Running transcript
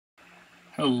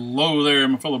Hello there,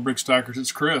 my fellow brick stackers.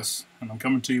 It's Chris, and I'm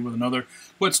coming to you with another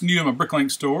What's New in my Bricklink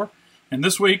store. And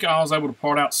this week I was able to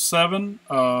part out 7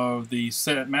 of the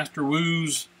set Master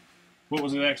Wu's. What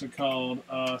was it actually called?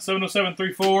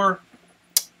 70734.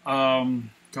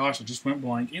 Gosh, I just went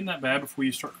blank. Isn't that bad before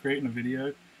you start creating a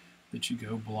video that you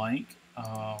go blank?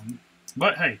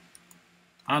 But hey,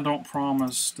 I don't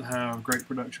promise to have great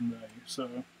production value. So,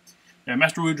 yeah,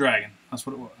 Master Wu Dragon. That's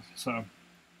what it was. So,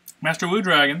 Master Wu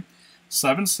Dragon.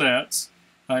 7 sets,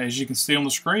 as you can see on the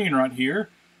screen right here.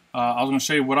 I was going to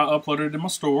show you what I uploaded in my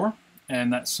store,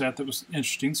 and that set that was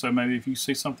interesting. So maybe if you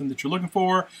see something that you're looking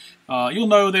for, you'll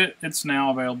know that it's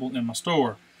now available in my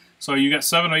store. So you got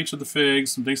 7 of each of the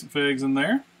figs, some decent figs in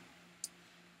there.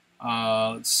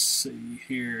 Let's see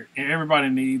here. Everybody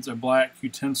needs a black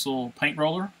utensil paint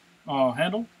roller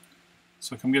handle,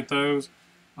 so come get those.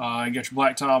 You got your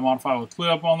black tile modified with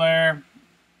clip on there.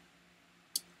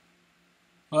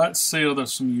 Let's see if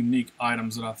there's some unique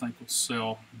items that I think will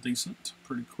sell decent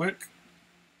pretty quick.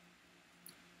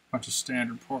 Bunch of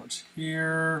standard parts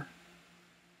here.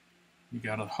 You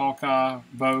got a Hawkeye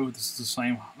bow. This is the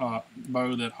same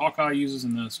bow that Hawkeye uses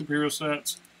in the superhero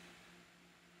sets.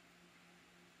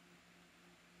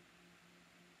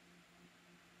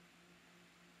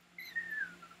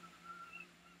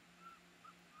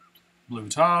 Blue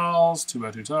tiles,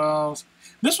 2x2 tiles.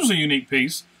 This was a unique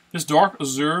piece. This dark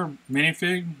azure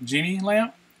minifig genie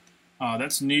lamp,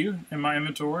 that's new in my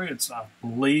inventory. It's, I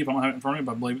believe, I don't have it in front of me,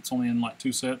 but I believe it's only in like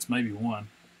 2 sets, maybe 1.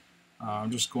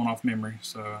 I'm just going off memory,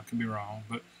 so I could be wrong.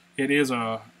 But it is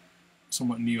a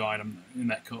somewhat new item in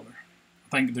that color. I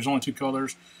think there's only 2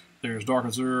 colors. There's dark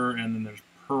azure and then there's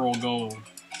pearl gold.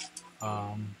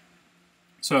 I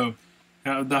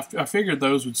figured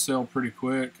those would sell pretty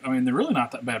quick. I mean, they're really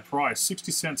not that bad price. 60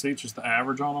 cents each is the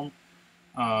average on them.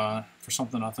 For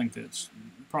something I think that's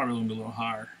probably a little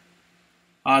higher.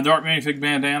 Dark minifig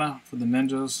bandana for the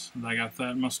ninjas. I got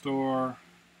that in my store.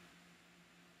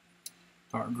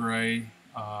 Dark gray,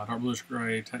 dark bluish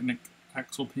gray Technic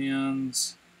axle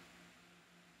pins.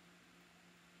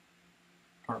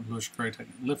 Dark bluish gray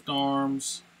Technic lift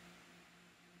arms.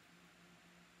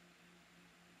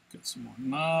 Get some more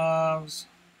knives.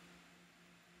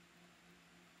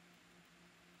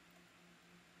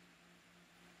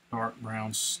 Dark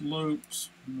brown slopes,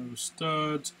 no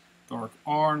studs. Dark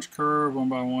orange curve,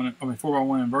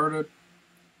 4x1 inverted.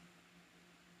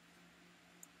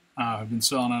 I've been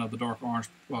selling out of the dark orange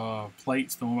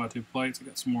plates, the 1x2 plates. I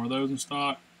got some more of those in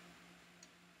stock.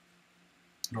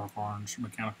 Dark orange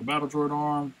mechanical battle droid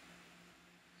arm.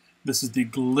 This is the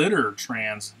glitter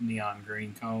trans neon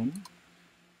green cone.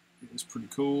 It's pretty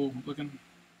cool looking,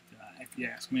 if you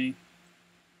ask me.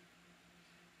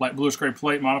 Light bluish gray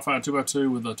plate, modified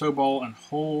 2x2 with a toe ball and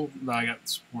hole. I got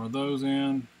some more of those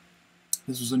in.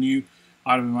 This is a new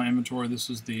item in my inventory. This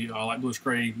is the light bluish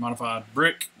gray modified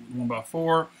brick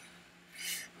 1x4.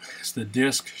 It's the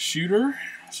disc shooter.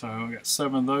 So I got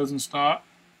 7 of those in stock.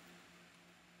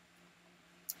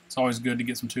 It's always good to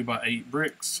get some 2x8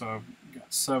 bricks. So I've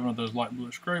got 7 of those light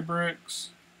bluish gray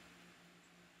bricks.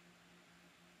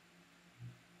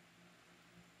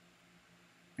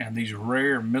 And these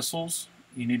rare missiles,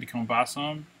 you need to come buy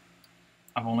some.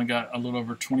 I've only got a little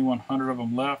over 2,100 of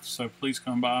them left, so please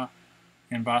come by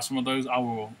and buy some of those.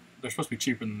 They're supposed to be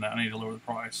cheaper than that. I need to lower the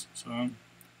price, so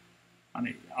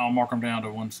I'll mark them down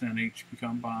to 1 cent each. If you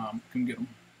come buy them, come get them.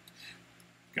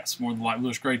 Got some more of the light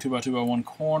bluish gray 2x2x1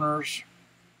 corners.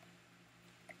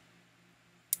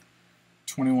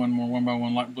 21 more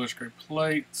 1x1 light bluish gray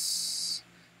plates.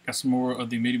 Got some more of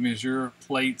the medium azure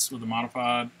plates with a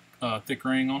modified thick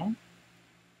ring on them.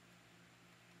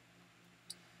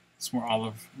 Some more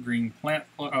olive green plant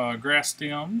grass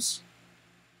stems.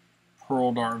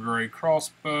 Pearl dark gray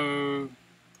crossbow.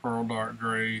 Pearl dark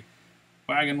gray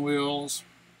wagon wheels.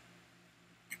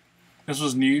 This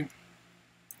was new.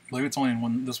 I believe it's only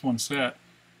in this one set.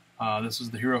 This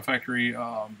is the Hero Factory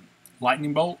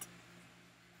lightning bolt.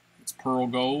 It's pearl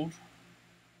gold.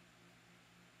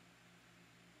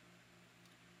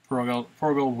 Pearl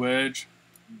gold wedge.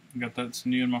 Got that's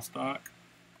new in my stock.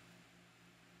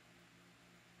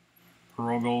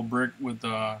 Pearl gold brick with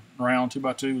round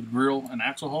 2x2 with grill and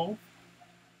axle hole.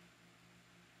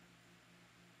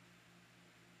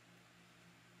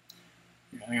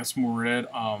 Yeah, I got some more red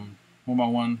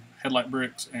 1x1 headlight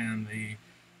bricks and the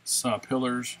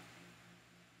pillars.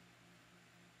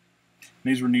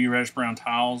 These were new reddish brown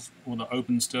tiles with an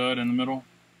open stud in the middle.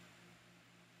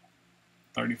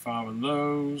 35 of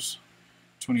those.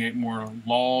 28 more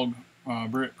log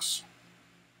bricks.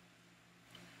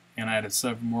 And I added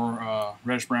 7 more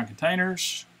reddish brown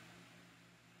containers.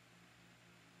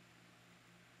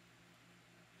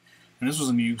 And this was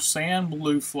a new sand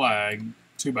blue flag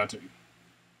 2x2.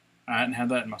 I hadn't had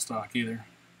that in my stock either.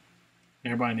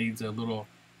 Everybody needs a little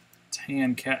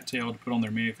tan cattail to put on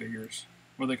their minifigures.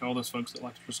 What do they call those folks that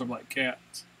like to dress up like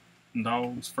cats and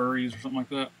dogs, furries, or something like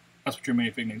that? That's what your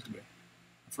minifig needs to be.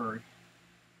 A furry.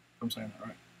 If I'm saying that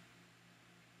right.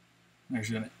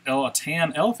 There's a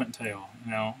tan elephant tail.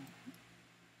 Now,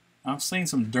 I've seen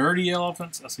some dirty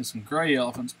elephants. I've seen some gray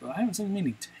elephants, but I haven't seen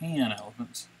many tan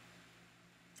elephants.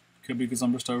 Could be because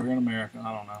I'm just over here in America.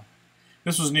 I don't know.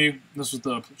 This was new. This was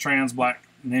the trans black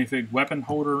minifig weapon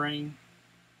holder ring.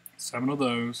 7 of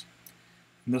those.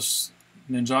 And this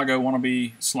Ninjago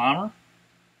wannabe Slimer.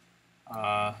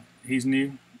 He's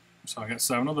new. So I got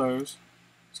 7 of those.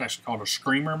 It's actually called a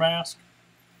Screamer mask.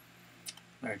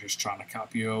 They're just trying to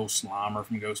copy old Slimer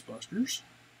from Ghostbusters.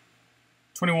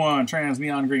 21 trans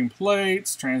neon green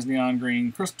plates, trans neon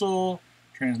green crystal,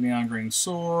 trans neon green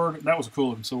sword. That was a cool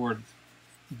looking sword,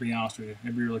 to be honest with you.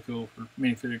 It'd be really cool for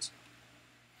minifigs.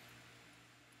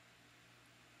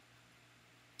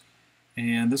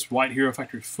 And this White Hero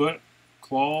Factory foot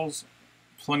claws,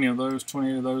 plenty of those,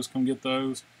 20 of those, come get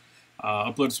those.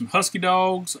 Uploaded some husky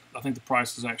dogs. I think the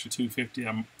price is actually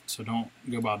 $250, so don't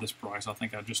go by this price. I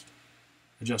think I just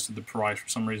adjusted the price. For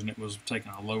some reason it was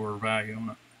taking a lower value on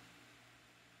it.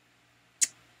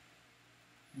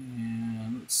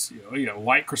 And let's see, oh yeah,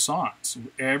 white croissants.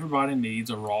 Everybody needs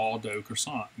a raw dough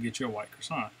croissant. Get you a white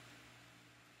croissant.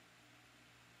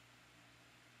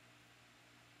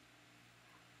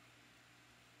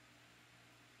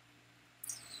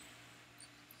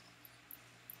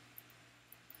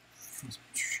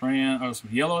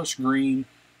 Some yellowish green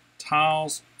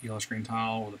tiles, yellowish green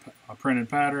tile with a printed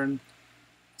pattern.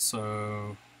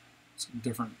 So some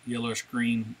different yellowish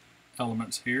green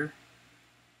elements here.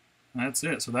 And that's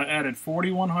it. So that added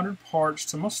 4,100 parts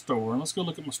to my store. And let's go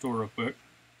look at my store real quick.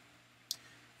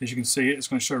 As you can see, it's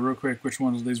going to show real quick which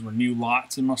ones of these were new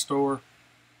lots in my store.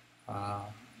 So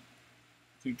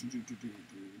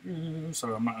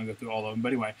I'm not going to go through all of them. But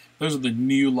anyway, those are the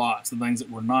new lots, the things that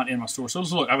were not in my store. So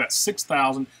let's look. I've got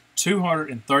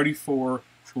 6,234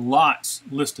 lots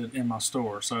listed in my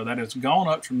store. So that has gone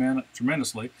up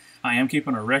tremendously. I am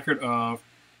keeping a record of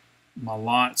my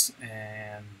lots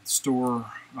and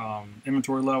store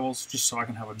inventory levels just so I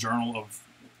can have a journal of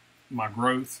my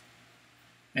growth.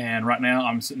 And right now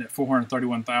I'm sitting at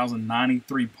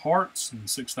 431,093 parts and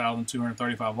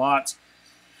 6,235 lots.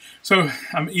 So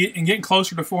I'm getting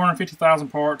closer to 450,000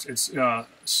 parts. It's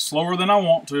slower than I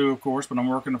want to, of course, but I'm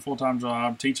working a full-time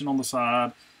job, teaching on the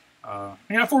side. I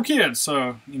got 4 kids,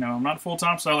 so, you know, I'm not a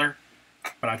full-time seller,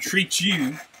 but I treat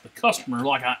you, the customer,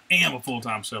 like I am a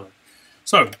full-time seller.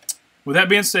 So, with that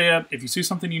being said, if you see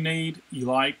something you need, you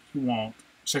like, you want,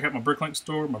 check out my Bricklink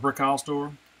store, my Brick Aisle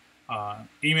store.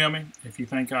 Email me if you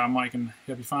think I might can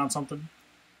help you find something.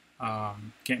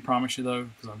 Can't promise you, though,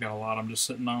 because I've got a lot I'm just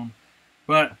sitting on.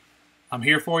 But I'm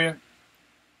here for you.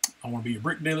 I want to be your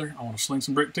brick dealer. I want to sling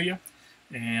some brick to you.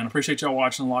 And I appreciate y'all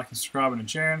watching, liking, subscribing, and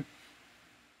sharing.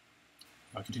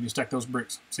 I'll continue to stack those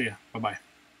bricks. See ya. Bye-bye.